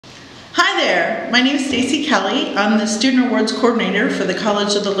there, my name is Staci Kelly. I'm the Student Awards Coordinator for the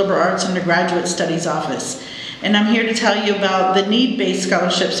College of the Liberal Arts Undergraduate Studies Office. And I'm here to tell you about the need-based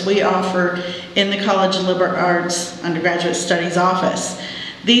scholarships we offer in the College of Liberal Arts Undergraduate Studies Office.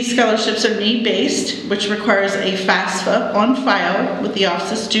 These scholarships are need-based, which requires a FAFSA on file with the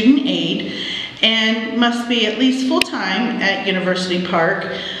Office of Student Aid and must be at least full-time at University Park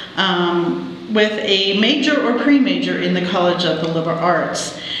with a major or pre-major in the College of the Liberal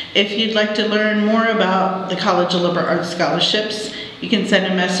Arts. If you'd like to learn more about the College of Liberal Arts scholarships, you can send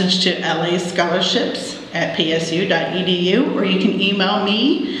a message to lascholarships@psu.edu, or you can email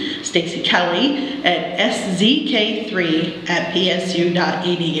me, Staci Kelly, at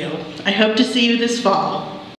szk3@psu.edu. I hope to see you this fall.